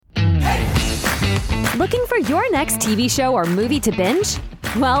Looking for your next TV show or movie to binge?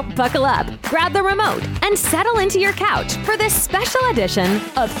 Well, buckle up, grab the remote, and settle into your couch for this special edition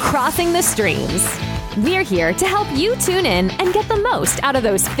of Crossing the Streams. We're here to help you tune in and get the most out of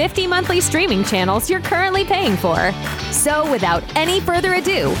those 50 monthly streaming channels you're currently paying for. So without any further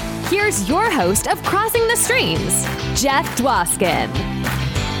ado, here's your host of Crossing the Streams, Jeff Dwoskin.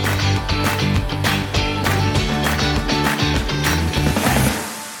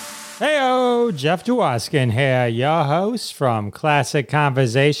 Heyo, Jeff Dwoskin here, your host from Classic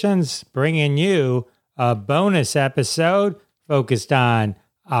Conversations, bringing you a bonus episode focused on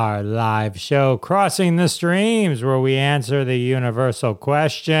our live show, Crossing the Streams, where we answer the universal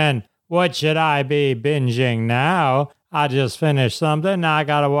question, what should I be binging now? I just finished something, now I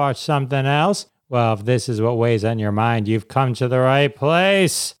gotta watch something else. Well, if this is what weighs on your mind, you've come to the right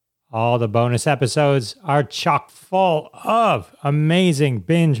place. All the bonus episodes are chock full of amazing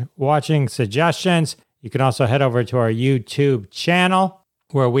binge watching suggestions. You can also head over to our YouTube channel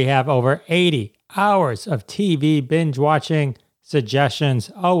where we have over 80 hours of TV binge watching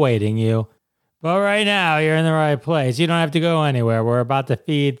suggestions awaiting you. But right now, you're in the right place. You don't have to go anywhere. We're about to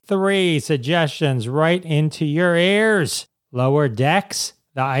feed 3 suggestions right into your ears. Lower Decks,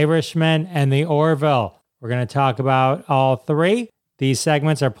 The Irishman, and The Orville. We're going to talk about all 3. These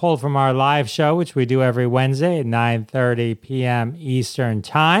segments are pulled from our live show, which we do every Wednesday at 9:30 p.m. Eastern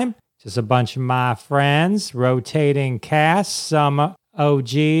Time. Just a bunch of my friends, rotating casts, some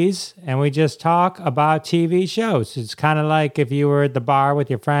OGs, and we just talk about TV shows. It's kind of like if you were at the bar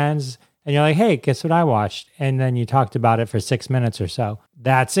with your friends and you're like, hey, guess what I watched? And then you talked about it for 6 minutes or so.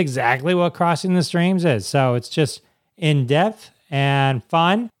 That's exactly what Crossing the Streams is. So it's just in-depth and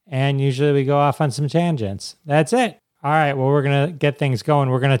fun, and usually we go off on some tangents. That's it. All right, well, we're going to get things going.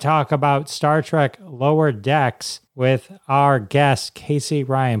 We're going to talk about Star Trek Lower Decks with our guest, Casey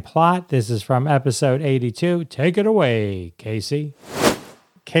Ryan Plott. This is from episode 82. Take it away, Casey.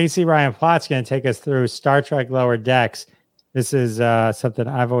 Casey Ryan Plott's going to take us through Star Trek Lower Decks. This is something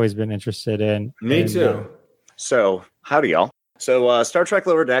I've always been interested in. Me too. So, howdy, y'all. So, Star Trek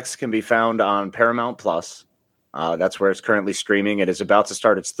Lower Decks can be found on Paramount Plus. That's where it's currently streaming. It is about to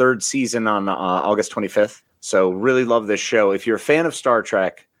start its 3rd season on August 25th. So really love this show. If you're a fan of Star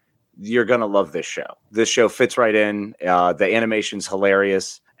Trek, you're going to love this show. This show fits right in. The animation's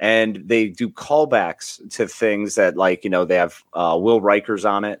hilarious. And they do callbacks to things that, like, they have Will Rikers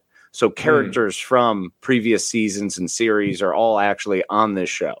on it. So characters from previous seasons and series are all actually on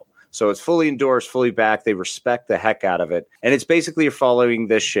this show. So it's fully endorsed, fully backed. They respect the heck out of it. And it's basically you're following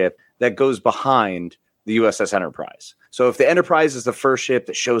this ship that goes behind the USS Enterprise. So if the Enterprise is the first ship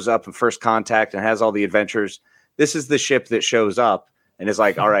that shows up in First Contact and has all the adventures, this is the ship that shows up and is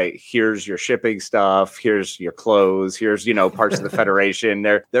like, all right, here's your shipping stuff, here's your clothes, here's, parts of the Federation.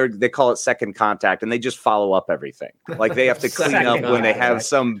 They call it Second Contact, and they just follow up everything. Like they have to clean up when they have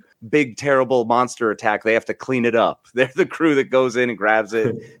some big, terrible monster attack. They have to clean it up. They're the crew that goes in and grabs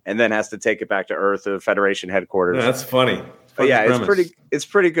it and then has to take it back to Earth, the Federation headquarters. Yeah, that's funny. But yeah, it's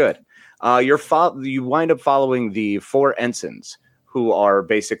pretty good. You wind up following the 4 ensigns who are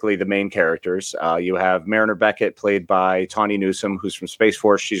basically the main characters. You have Mariner Beckett, played by Tawny Newsome, who's from Space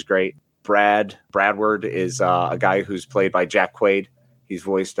Force. She's great. Bradward is a guy who's played by Jack Quaid. He's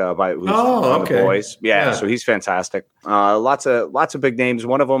voiced by The Boys. Yeah, so he's fantastic. Lots of big names.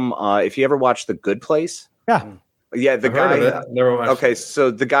 One of them, if you ever watched The Good Place. Yeah, the guy. Never watched. Okay, so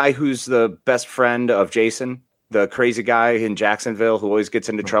the guy who's the best friend of Jason, the crazy guy in Jacksonville who always gets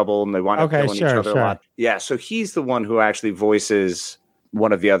into trouble and they wind up killing each other a lot. Yeah, so he's the one who actually voices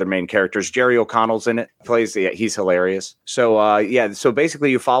one of the other main characters. Jerry O'Connell's in it. He's hilarious. So, so basically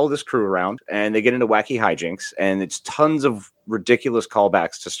you follow this crew around and they get into wacky hijinks, and it's tons of ridiculous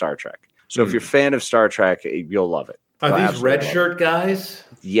callbacks to Star Trek. So if you're a fan of Star Trek, you'll love it. Are these red shirt guys?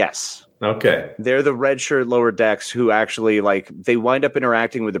 Yes. Okay. They're the red shirt Lower Decks who actually, they wind up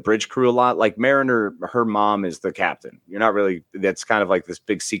interacting with the bridge crew a lot. Like Mariner, her mom is the captain. That's kind of like this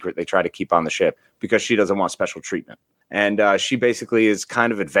big secret they try to keep on the ship because she doesn't want special treatment. And she basically is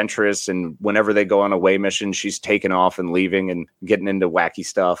kind of adventurous. And whenever they go on away mission, she's taking off and leaving and getting into wacky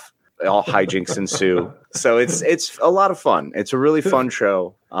stuff. All hijinks ensue. So it's a lot of fun. It's a really fun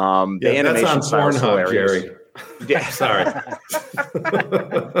show. The animation style is hilarious. Jerry. Yeah, sorry.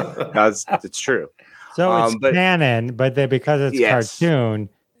 No, it's true. So it's canon, but because it's cartoon,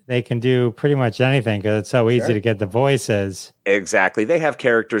 they can do pretty much anything because it's so easy to get the voices. Exactly. They have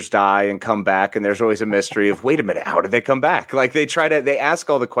characters die and come back, and there's always a mystery of, wait a minute, how did they come back? Like they ask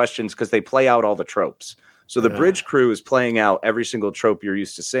all the questions because they play out all the tropes. So the bridge crew is playing out every single trope you're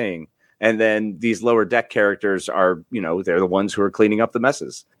used to seeing. And then these lower deck characters are, they're the ones who are cleaning up the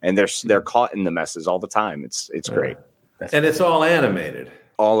messes, and they're caught in the messes all the time. It's great. And it's all animated.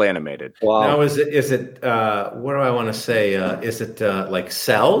 All animated. Wow. Now, is it what do I want to say? Is it like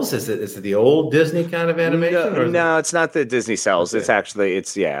Cells? Is it the old Disney kind of animation? No, it's not the Disney Cells. Okay.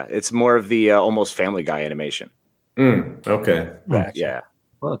 It's more of the almost Family Guy animation. Okay. Gotcha. Yeah.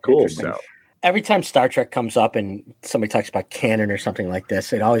 Well, cool. So. Every time Star Trek comes up and somebody talks about canon or something like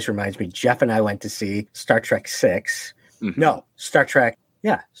this, it always reminds me, Jeff and I went to see Star Trek 6. Mm-hmm. No, Star Trek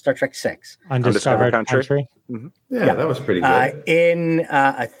 6. Undiscovered Country. Mm-hmm. Yeah, that was pretty good. In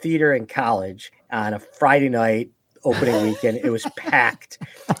a theater in college on a Friday night opening weekend. It was packed.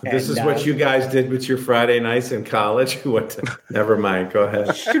 This is what you guys did with your Friday nights in college? Never mind. Go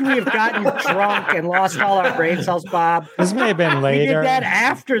ahead. Should we have gotten drunk and lost all our brain cells, Bob? This may have been later. We did that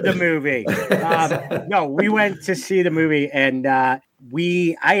after the movie. No, we went to see the movie, and I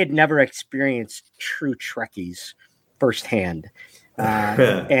had never experienced true Trekkies firsthand.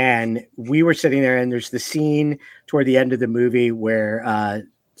 And we were sitting there, and there's the scene toward the end of the movie where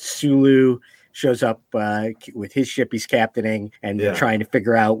Sulu shows up with his ship he's captaining, and they're trying to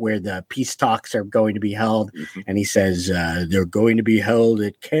figure out where the peace talks are going to be held. Mm-hmm. And he says, they're going to be held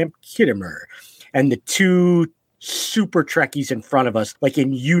at Camp Khitomer. And the two super Trekkies in front of us, like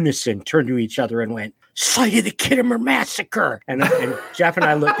in unison, turned to each other and went, "Site of the Khitomer Massacre." And Jeff and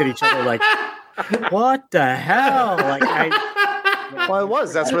I looked at each other like, what the hell? Well, it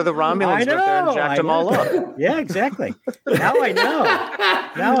was. That's where the Romulans went there and jacked them all up. Yeah, exactly. Now I know.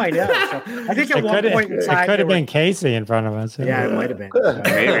 So I think at one point in time, it could have been Casey in front of us. Yeah, it might have been.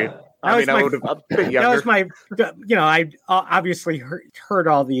 Maybe. I would have been younger. That was my. I obviously heard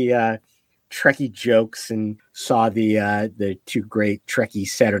all the Trekkie jokes and saw the two great Trekkie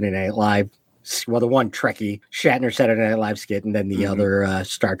Saturday Night Live. Well, the one Trekkie Shatner Saturday Night Live skit, and then the other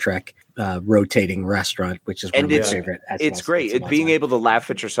Star Trek rotating restaurant, which is one of my favorite. It's great. Being able to laugh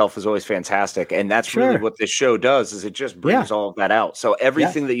at yourself is always fantastic, and that's really what this show does. Is it just brings all of that out? So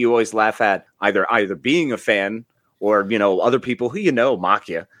everything that you always laugh at, either being a fan or other people who mock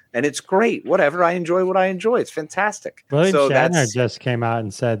you. And it's great. Whatever. I enjoy what I enjoy. It's fantastic. William Shatner just came out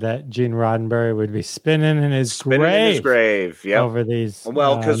and said that Gene Roddenberry would be spinning in his grave. Yep. Over these.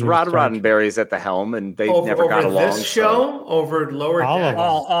 Well, because Roddenberry's at the helm, and they never got along. This show over Lower Deck.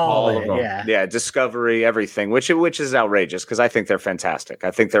 All of them. Yeah, Discovery, everything, which is outrageous because I think they're fantastic.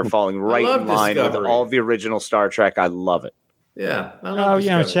 I think they're falling right in line with all of the original Star Trek. I love it. Yeah.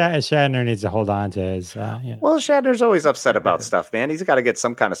 Shatner needs to hold on to his. Well, Shatner's always upset about stuff, man. He's got to get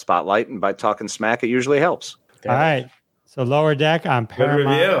some kind of spotlight, and by talking smack, it usually helps. All right. So Lower Deck on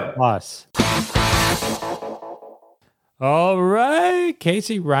Paramount Plus. All right.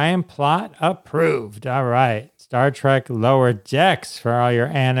 Casey Ryan plot approved. All right. Star Trek Lower Decks for all your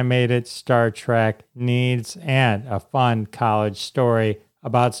animated Star Trek needs and a fun college story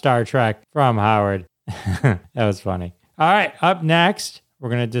about Star Trek from Howard. That was funny. All right, up next, we're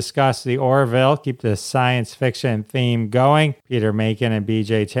going to discuss the Orville, keep the science fiction theme going. Peter Macon and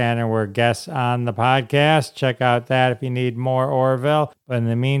BJ Tanner were guests on the podcast. Check out that if you need more Orville. But in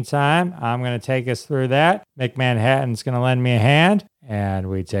the meantime, I'm going to take us through that. Mick Manhattan's going to lend me a hand, and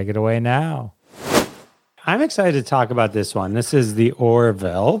we take it away now. I'm excited to talk about this one. This is the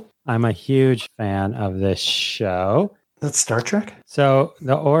Orville. I'm a huge fan of this show. That's Star Trek? So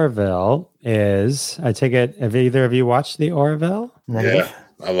the Orville is, I take it, have either of you watched the Orville? Negative.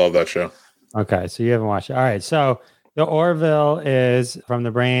 Yeah, I love that show. Okay, so you haven't watched it. All right, so the Orville is from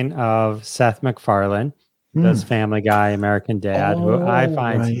the brain of Seth MacFarlane, does Family Guy, American Dad, who I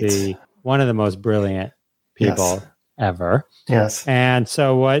find to be one of the most brilliant people ever. Yes. And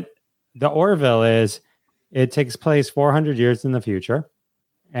so what the Orville is, it takes place 400 years in the future,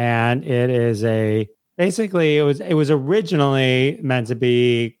 and it is basically, it was originally meant to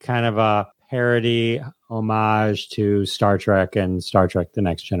be kind of a parody homage to Star Trek and Star Trek: The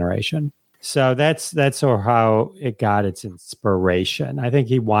Next Generation. So that's sort of how it got its inspiration. I think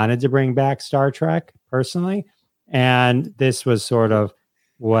he wanted to bring back Star Trek personally, and this was sort of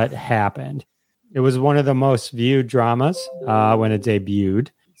what happened. It was one of the most viewed dramas when it debuted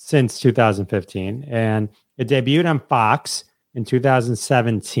since 2015, and it debuted on Fox in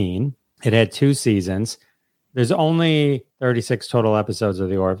 2017. It had 2 seasons. There's only 36 total episodes of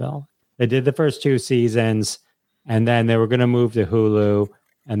the Orville. They did the first 2 seasons, and then they were going to move to Hulu,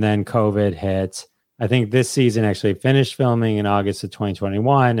 and then COVID hit. I think this season actually finished filming in August of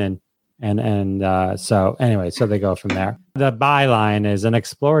 2021, so they go from there. The byline is an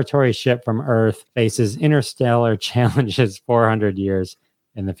exploratory ship from Earth faces interstellar challenges 400 years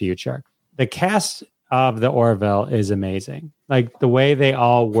in the future. The cast of the Orville is amazing. Like the way they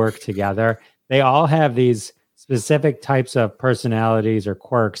all work together. They all have these specific types of personalities or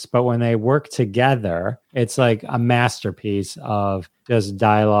quirks, but when they work together, it's like a masterpiece of just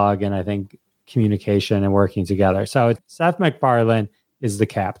dialogue and I think communication and working together. So Seth MacFarlane is the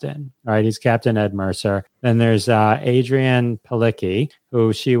captain, right? He's Captain Ed Mercer. Then there's Adrienne Palicki,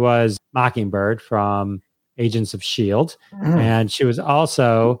 who she was Mockingbird from Agents of S.H.I.E.L.D. And she was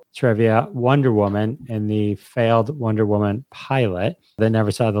also, trivia, Wonder Woman in the failed Wonder Woman pilot that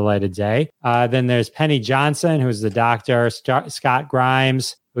never saw the light of day. Then there's Penny Johnson, who's the doctor. Scott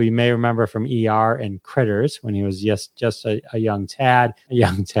Grimes, who you may remember from ER and Critters when he was just a young tad,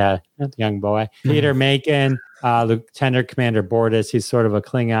 not a young boy. Peter Macon, Lieutenant Commander Bordas. He's sort of a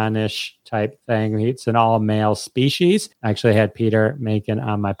Klingon-ish type thing. It's an all-male species. I actually had Peter Macon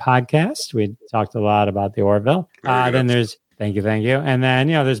on my podcast. We talked a lot about the Orville. Then there's, thank you. And then,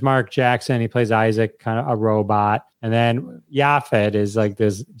 there's Mark Jackson. He plays Isaac, kind of a robot. And then Yaphet is like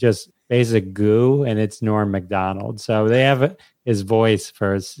this just basic goo, and it's Norm Macdonald. So they have his voice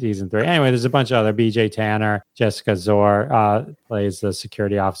for season 3. Anyway, there's a bunch of other. BJ Tanner, Jessica Zor plays the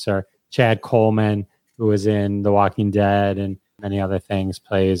security officer. Chad Coleman, who was in The Walking Dead and many other things,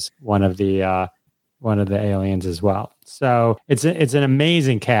 plays one of the aliens as well. So it's an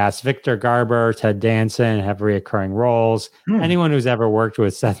amazing cast. Victor Garber, Ted Danson have reoccurring roles. Anyone who's ever worked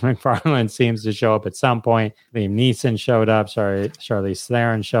with Seth MacFarlane seems to show up at some point. Liam Neeson showed up. Charlize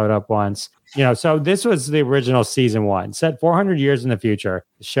Theron showed up once. So this was the original season 1. Set 400 years in the future,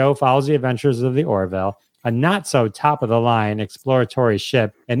 the show follows the adventures of the Orville, a not so top of the line exploratory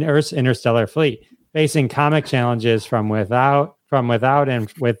ship in Earth's interstellar fleet. Facing comic challenges from without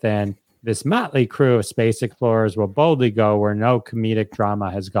and within, this motley crew of space explorers will boldly go where no comedic drama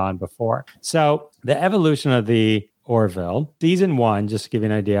has gone before. So the evolution of the Orville, season 1, just to give you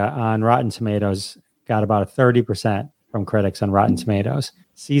an idea, on Rotten Tomatoes, got about a 30% from critics on Rotten Tomatoes.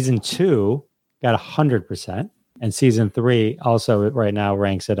 Season 2 got 100%. And season 3 also right now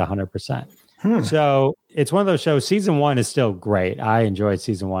ranks at 100%. So it's one of those shows. Season 1 is still great. I enjoyed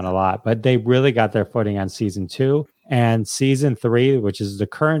season 1 a lot, but they really got their footing on season 2. And season 3, which is the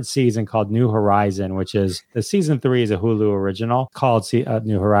current season called New Horizon, which is the season 3 is a Hulu original called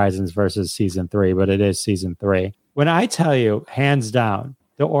New Horizons versus season 3, but it is season 3. When I tell you, hands down,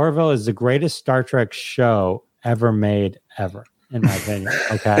 The Orville is the greatest Star Trek show ever made, ever, in my opinion.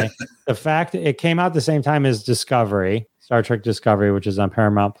 Okay. The fact that it came out the same time as Discovery, Star Trek Discovery, which is on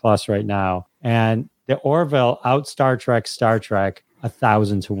Paramount Plus right now. And the Orville out Star Trek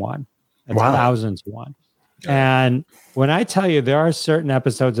 1,000 to 1. It's 1,000 to 1. And when I tell you there are certain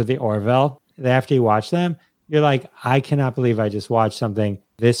episodes of the Orville that after you watch them, you're like, I cannot believe I just watched something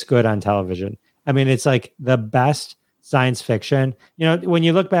this good on television. I mean, it's like the best science fiction. When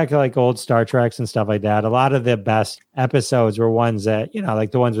you look back at like old Star Treks and stuff like that, a lot of the best episodes were ones that,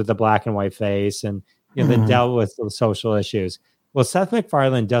 like the ones with the black and white face and, that dealt with the social issues. Well, Seth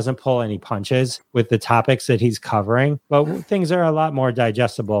MacFarlane doesn't pull any punches with the topics that he's covering, but things are a lot more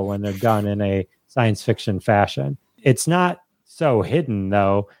digestible when they're done in a science fiction fashion. It's not so hidden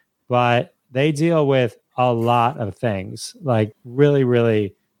though, but they deal with a lot of things like really,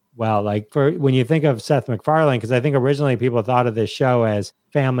 really well. Like for when you think of Seth MacFarlane, because I think originally people thought of this show as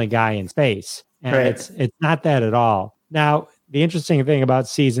Family Guy in space, and it's not that at all. Now, the interesting thing about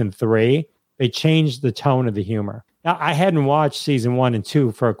season 3, they changed the tone of the humor. Now, I hadn't watched season 1 and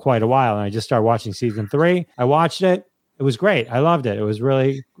 2 for quite a while, and I just started watching season 3. I watched it. It was great. I loved it. It was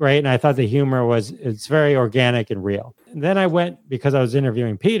really great. And I thought the humor it's very organic and real. And then I went, because I was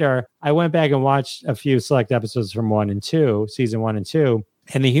interviewing Peter, I went back and watched a few select episodes from season 1 and 2,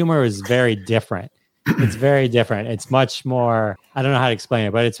 and the humor is very different. It's very different. It's much more, I don't know how to explain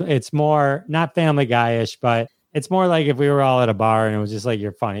it, but it's more, not Family Guy-ish, but it's more like if we were all at a bar and it was just like,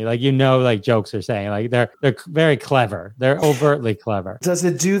 you're funny. Like, like jokes are saying, like they're very clever. They're overtly clever. Does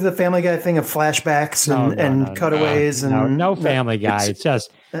it do the Family Guy thing of flashbacks and cutaways? No Family Guy. It's just,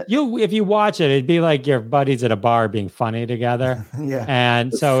 if you watch it, it'd be like your buddies at a bar being funny together. Yeah.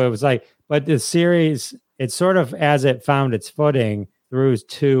 And so it was like, but the series, it's sort of, as it found its footing through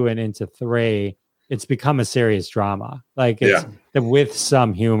 2 and into 3, it's become a serious drama. Like it's with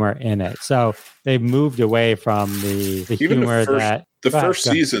some humor in it. So they've moved away from the humor first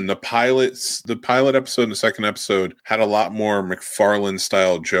season, the pilot episode and the second episode had a lot more MacFarlane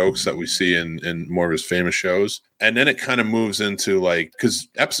style jokes that we see in more of his famous shows. And then it kind of moves into like, because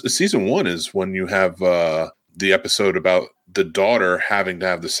season 1 is when you have the episode about the daughter having to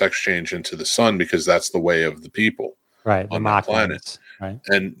have the sex change into the sun because that's the way of the people on that planet. Right.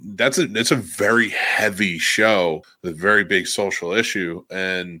 And it's a very heavy show with very big social issue.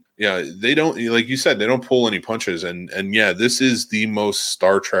 And yeah, they don't, like you said, they don't pull any punches. And yeah, this is the most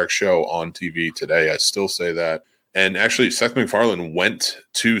Star Trek show on TV today. I still say that. And actually, Seth MacFarlane went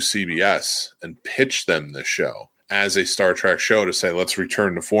to CBS and pitched them this show as a Star Trek show to say, let's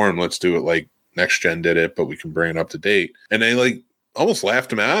return to form. Let's do it like Next Gen did it, but we can bring it up to date. And they like almost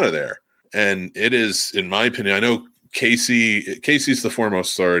laughed him out of there. And it is, in my opinion, I know Casey's the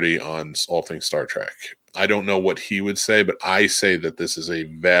foremost authority on all things Star Trek. I don't know what he would say, but I say that this is a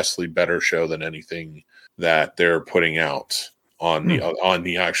vastly better show than anything that they're putting out on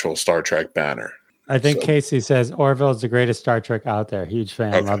the actual Star Trek banner. I think Casey says Orville is the greatest Star Trek out there. Huge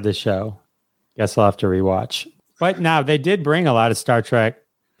fan. Okay. Love the show. Guess I'll have to rewatch. But now they did bring a lot of Star Trek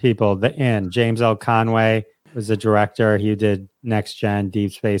people in. James L. Conway was the director. He did Next Gen,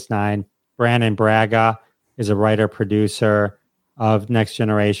 Deep Space Nine. Brandon Braga is a writer-producer of Next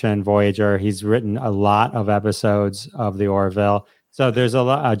Generation, Voyager. He's written a lot of episodes of the Orville. So there's a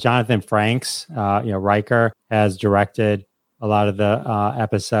lot. Jonathan Frakes, Riker has directed a lot of the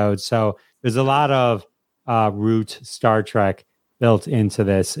episodes. So there's a lot of root Star Trek built into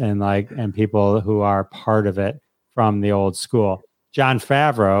this, and people who are part of it from the old school. Jon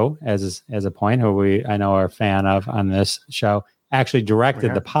Favreau, as a point, who I know are a fan of on this show, actually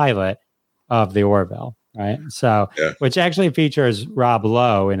directed the pilot of the Orville. Right. So, which actually features Rob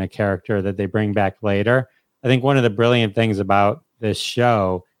Lowe in a character that they bring back later. I think one of the brilliant things about this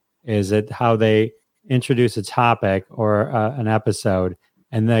show is how they introduce a topic or an episode,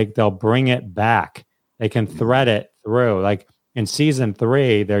 and they'll bring it back. They can thread it through. Like in season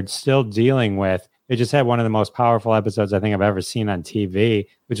 3, they're still dealing with. They just had one of the most powerful episodes I think I've ever seen on TV,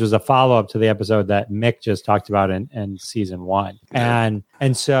 which was a follow-up to the episode that Mick just talked about in season 1. And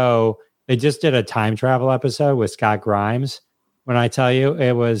so they just did a time travel episode with Scott Grimes. When I tell you,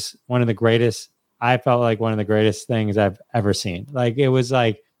 it was one of the greatest, I felt like one of the greatest things I've ever seen. Like it was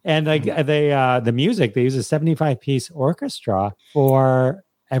like, and like the music, they use a 75-piece orchestra for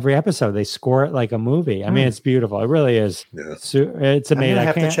every episode. They score it like a movie. I mean, it's beautiful. It really is. Yeah. It's amazing. I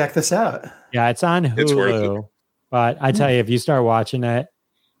have to check this out. Yeah, it's on Hulu. It's worth it. But I tell you, if you start watching it,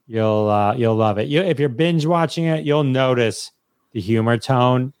 you'll love it. If you're binge watching it, you'll notice the humor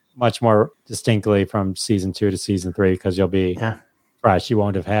tone much more distinctly from season 2 to season 3 because you'll be fresh. You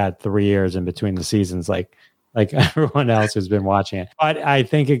won't have had 3 years in between the seasons like everyone else who's been watching it. But I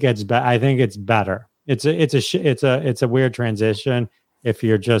think it gets better. I think it's better. It's a weird transition if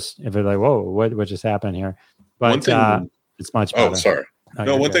you're like, whoa, what just happened here? But it's much better. Oh, sorry.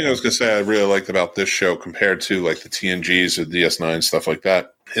 No, one thing I was going to say I really liked about this show compared to like the TNGs or DS9 stuff like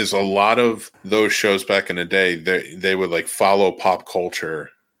that is a lot of those shows back in the day, they would like follow pop culture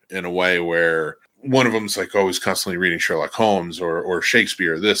in a way where one of them's like always constantly reading Sherlock Holmes or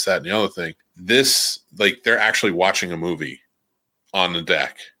Shakespeare, this, that, and the other thing. This, like, they're actually watching a movie on the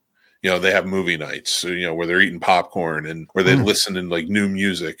deck. They have movie nights, where they're eating popcorn and where they listen to like new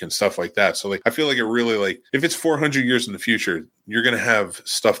music and stuff like that. So like, I feel like it really like if it's 400 years in the future, you're going to have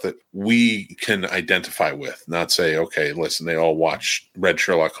stuff that we can identify with, not say, okay, listen, they all read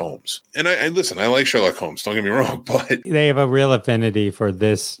Sherlock Holmes. And I listen, I like Sherlock Holmes. Don't get me wrong, but they have a real affinity for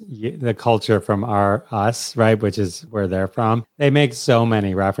the culture from us, right? Which is where they're from. They make so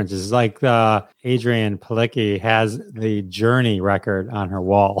many references. Like Adrian Palicki has the Journey record on her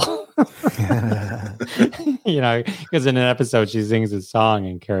wall. Because in an episode she sings a song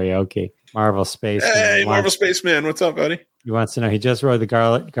in karaoke. Marvel Spaceman. Hey, Marvel Spaceman, what's up, buddy? He wants to know. He just rode the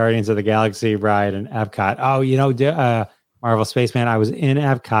Guardians of the Galaxy ride in Epcot. Oh, Marvel Spaceman. I was in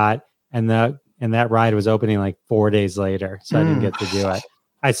Epcot, and that ride was opening like 4 days later, so I didn't get to do it.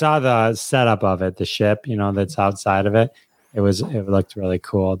 I saw the setup of it, the ship, that's outside of it. It looked really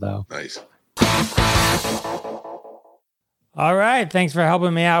cool, though. Nice. All right. Thanks for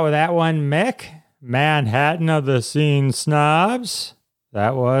helping me out with that one, Mick. Manhattan of the Scene Snobs.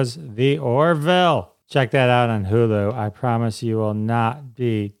 That was The Orville. Check that out on Hulu. I promise you will not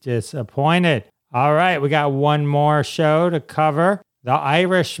be disappointed. All right. We got one more show to cover. The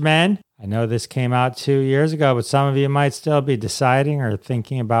Irishman. I know this came out 2 years ago, but some of you might still be deciding or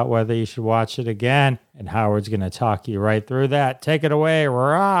thinking about whether you should watch it again. And Howard's going to talk you right through that. Take it away,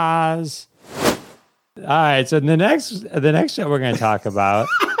 Roz. All right, so the next show we're going to talk about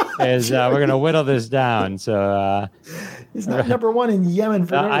is we're going to whittle this down. So he's not number one in Yemen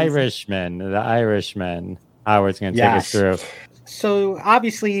for The Irishman. Howard's going to take us through. So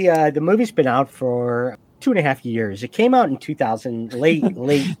obviously, the movie's been out for 2.5 years. It came out in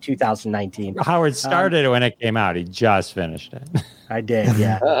late 2019. Howard started when it came out. He just finished it. I did,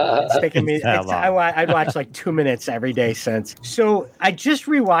 yeah. It's taken me. I'd watch like 2 minutes every day since. So I just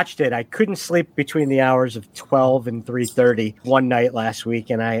rewatched it. I couldn't sleep between the hours of 12 and 3:30 one night last week,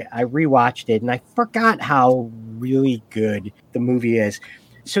 and I rewatched it, and I forgot how really good the movie is.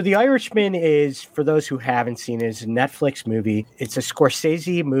 So The Irishman is, for those who haven't seen it, is a Netflix movie. It's a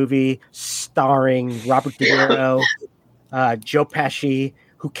Scorsese movie starring Robert De Niro, Joe Pesci,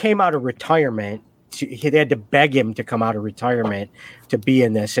 who came out of retirement. They had to beg him to come out of retirement to be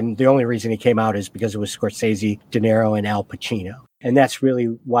in this. And the only reason he came out is because it was Scorsese, De Niro, and Al Pacino. And that's really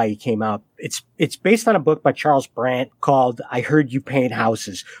why he came out. It's based on a book by Charles Brandt called I Heard You Paint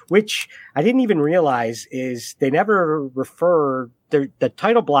Houses, which I didn't even realize is they never refer, the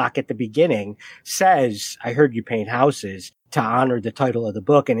title block at the beginning says I Heard You Paint Houses to honor the title of the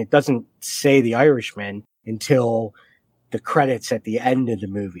book. And it doesn't say The Irishman until the credits at the end of the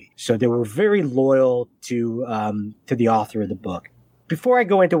movie. So they were very loyal to the author of the book. Before I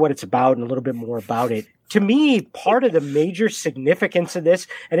go into what it's about and a little bit more about it, to me, part of the major significance of this,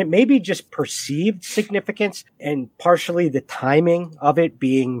 and it may be just perceived significance and partially the timing of it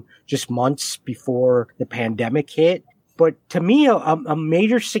being just months before the pandemic hit. But to me, a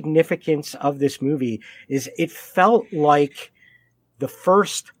major significance of this movie is it felt like the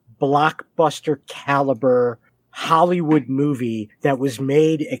first blockbuster caliber Hollywood movie that was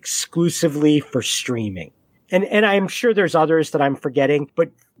made exclusively for streaming. And I'm sure there's others that I'm forgetting,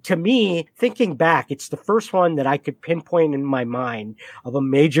 but to me, thinking back, it's the first one that I could pinpoint in my mind of a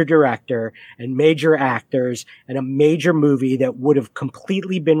major director and major actors and a major movie that would have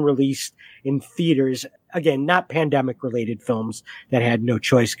completely been released in theaters. Again, not pandemic related films that had no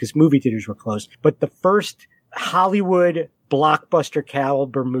choice because movie theaters were closed, but the first Hollywood blockbuster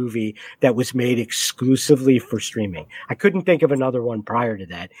caliber movie that was made exclusively for streaming. I couldn't think of another one prior to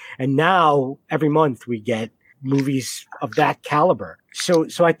that. And now every month we get movies of that caliber. So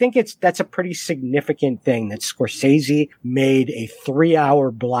I think that's a pretty significant thing that Scorsese made a 3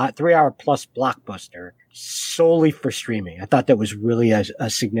 hour plus blockbuster solely for streaming. I thought that was really a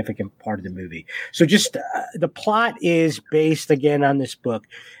significant part of the movie. So just the plot is based again on this book,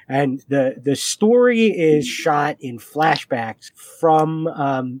 and the story is shot in flashbacks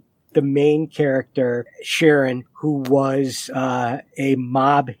from the main character, Sharon, who was a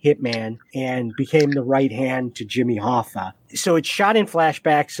mob hitman and became the right hand to Jimmy Hoffa. So it's shot in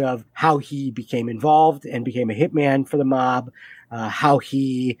flashbacks of how he became involved and became a hitman for the mob, how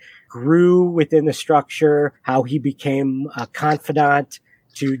he grew within the structure, how he became a confidant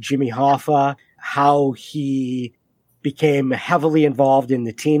to Jimmy Hoffa, how he became heavily involved in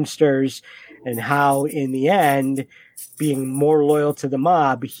the Teamsters, and how in the end, being more loyal to the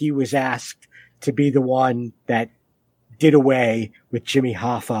mob, he was asked to be the one that did away with Jimmy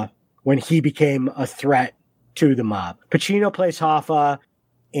Hoffa when he became a threat to the mob. Pacino plays Hoffa,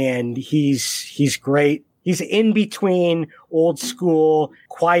 and he's great. He's in between old school,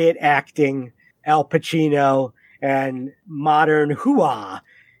 quiet acting Al Pacino and modern hoo-ah,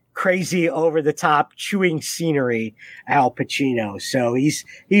 crazy over the top chewing scenery Al Pacino. So he's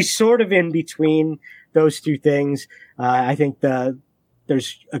sort of in between those two things. I think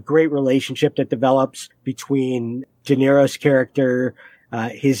there's a great relationship that develops between De Niro's character,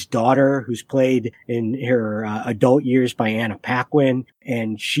 his daughter, who's played in her adult years by Anna Paquin,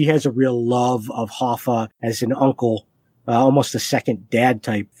 and she has a real love of Hoffa as an uncle, almost a second dad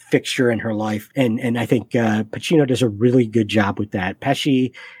type fixture in her life. And I think Pacino does a really good job with that.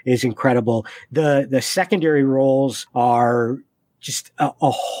 Pesci is incredible. The secondary roles are just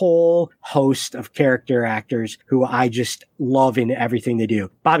a whole host of character actors who I just love in everything they do.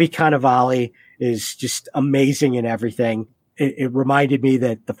 Bobby Cannavale is just amazing in everything. It reminded me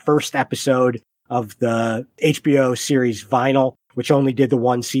that the first episode of the HBO series Vinyl, which only did the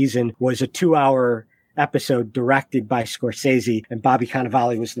one season, was a 2 hour episode directed by Scorsese, and Bobby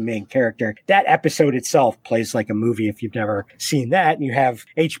Cannavale was the main character. That episode itself plays like a movie if you've never seen that. And you have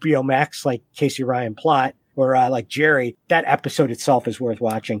HBO Max like Casey Ryan Plot, or like Jerry. That episode itself is worth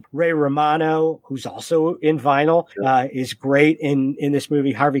watching. Ray Romano, who's also in Vinyl, is great in this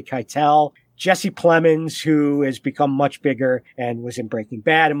movie. Harvey Keitel. Jesse Plemons, who has become much bigger and was in Breaking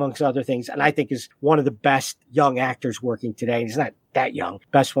Bad, amongst other things, and I think is one of the best young actors working today. He's not that young,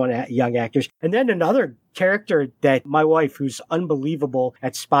 best one young actors. And then another character that my wife, who's unbelievable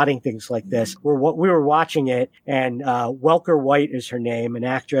at spotting things like this, we were watching it, and Welker White is her name, an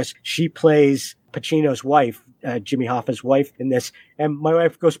actress. She plays Pacino's wife, Jimmy Hoffa's wife in this. And my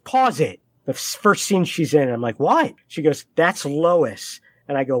wife goes, "Pause it." The first scene she's in, I'm like, "What?" She goes, "That's Lois."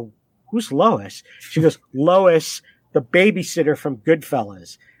 And I go, "Who's Lois?" She goes, "Lois, the babysitter from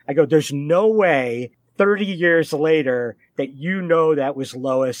Goodfellas." I go, "There's no way 30 years later that that was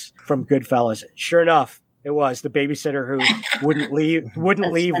Lois from Goodfellas. Sure enough, it was the babysitter who wouldn't leave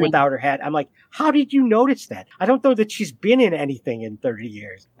funny. without her hat. I'm like, how did you notice that? I don't know that she's been in anything in 30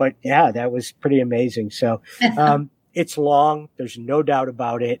 years. But yeah, that was pretty amazing. So it's long. There's no doubt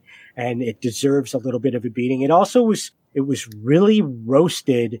about it. And it deserves a little bit of a beating. It was really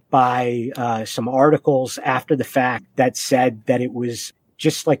roasted by some articles after the fact that said that it was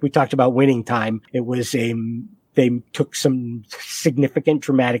just like we talked about Winning Time. It was they took some significant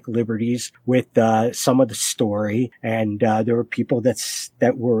dramatic liberties with some of the story, and there were people that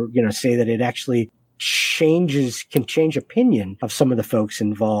were say that it actually can change opinion of some of the folks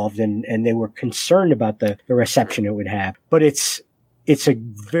involved, and they were concerned about the reception it would have. But it's a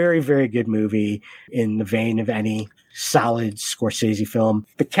very, very good movie in the vein of any solid Scorsese film.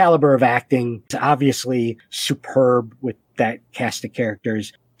 The caliber of acting is obviously superb with that cast of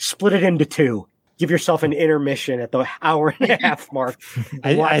characters. Split it into two. Give yourself an intermission at the hour and a half mark.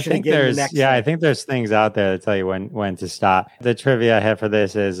 I think there's things out there that tell you when to stop. The trivia I have for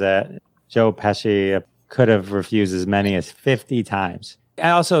this is that Joe Pesci could have refused as many as 50 times.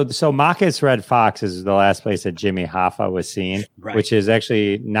 And also, so Macca's Red Fox is the last place that Jimmy Hoffa was seen, which is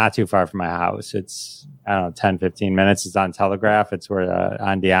actually not too far from my house. It's, 10, 15 minutes. It's on Telegraph. It's where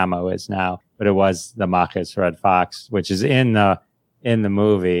Andiamo is now. But it was the Macca's Red Fox, which is in the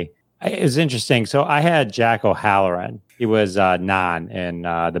movie. It was interesting. So I had Jack O'Halloran. He was Non in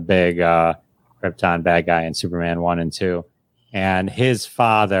the big Krypton bad guy in Superman 1 and 2. And his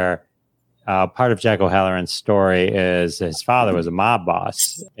father... part of Jack O'Halloran's story is his father was a mob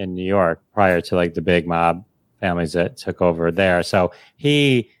boss in New York prior to like the big mob families that took over there. So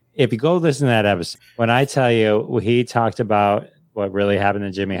if you go listen to that episode, when I tell you he talked about what really happened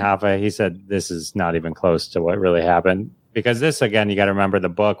to Jimmy Hoffa, he said this is not even close to what really happened. Because this, again, you got to remember the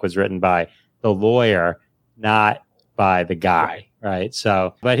book was written by the lawyer, not by the guy. Right.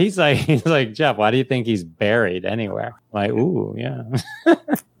 So, but he's like, Jeff, why do you think he's buried anywhere? Like, ooh, yeah.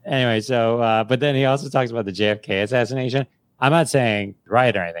 Anyway, so, but then he also talks about the JFK assassination. I'm not saying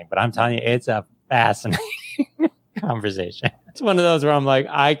right or anything, but I'm telling you, it's a fascinating conversation. It's one of those where I'm like,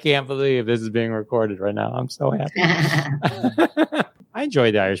 I can't believe this is being recorded right now. I'm so happy. I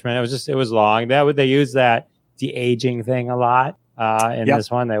enjoyed The Irishman. It was long. They use that de-aging thing a lot in this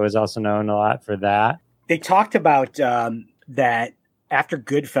one. They was also known a lot for that. They talked about that after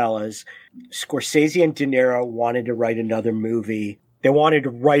Goodfellas, Scorsese and De Niro wanted to write another movie. They wanted to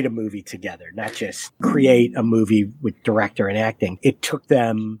write a movie together, not just create a movie with director and acting. It took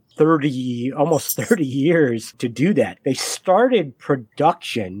them almost 30 years to do that. They started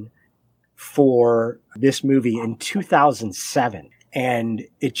production for this movie in 2007. And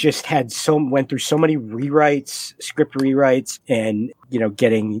it just went through so many script rewrites, and,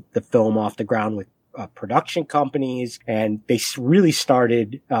 getting the film off the ground with production companies. And they really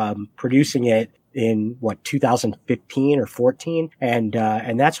started producing it in 2015 or 14. And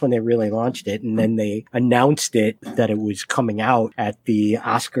that's when they really launched it. And then they announced it that it was coming out at the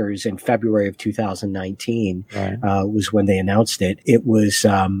Oscars in February of 2019, was when they announced it. It was,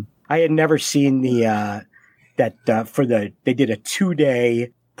 I had never seen they did a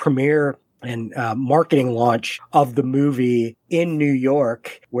 2-day premiere and marketing launch of the movie in New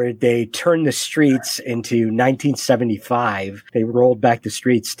York, where they turned the streets into 1975. They rolled back the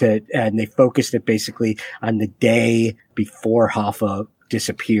streets and they focused it basically on the day before Hoffa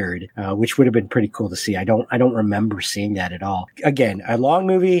disappeared, which would have been pretty cool to see. I don't remember seeing that at all. Again, a long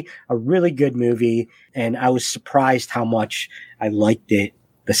movie, a really good movie, and I was surprised how much I liked it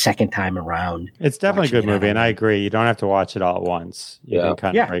the second time around. It's definitely a good movie, and I agree. You don't have to watch it all at once. You can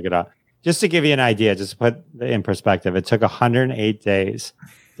kind of break it up. Just to give you an idea, just to put it in perspective, it took 108 days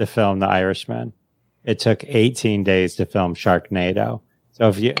to film The Irishman. It took 18 days to film Sharknado. So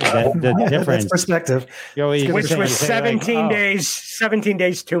if you the difference, that's perspective, which was 17 days. 17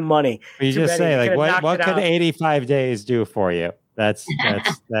 days to money. You just say what could 85 days do for you? That's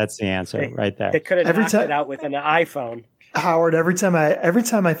the answer right there. They could have knocked it out with an iPhone. Howard, every time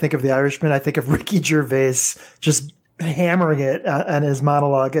I think of The Irishman, I think of Ricky Gervais just hammering it on his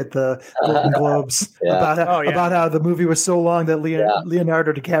monologue at the Golden Globes about how the movie was so long that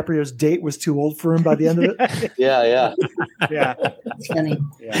Leonardo DiCaprio's date was too old for him by the end of it. yeah. It's funny.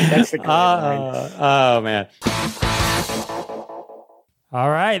 Yeah, that's the oh man. All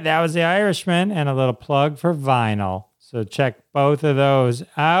right, that was The Irishman and a little plug for vinyl. So check both of those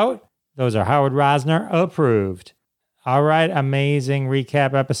out. Those are Howard Rosner approved. All right, amazing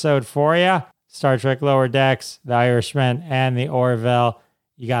recap episode for you. Star Trek Lower Decks, The Irishman, and The Orville.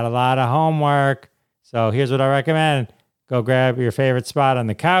 You got a lot of homework. So here's what I recommend. Go grab your favorite spot on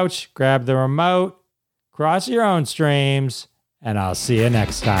the couch, grab the remote, cross your own streams, and I'll see you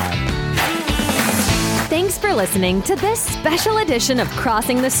next time. Thanks for listening to this special edition of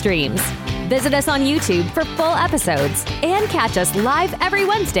Crossing the Streams. Visit us on YouTube for full episodes and catch us live every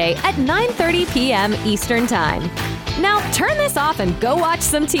Wednesday at 9:30 p.m. Eastern Time. Now turn this off and go watch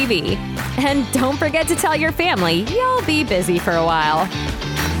some TV. And don't forget to tell your family you'll be busy for a while.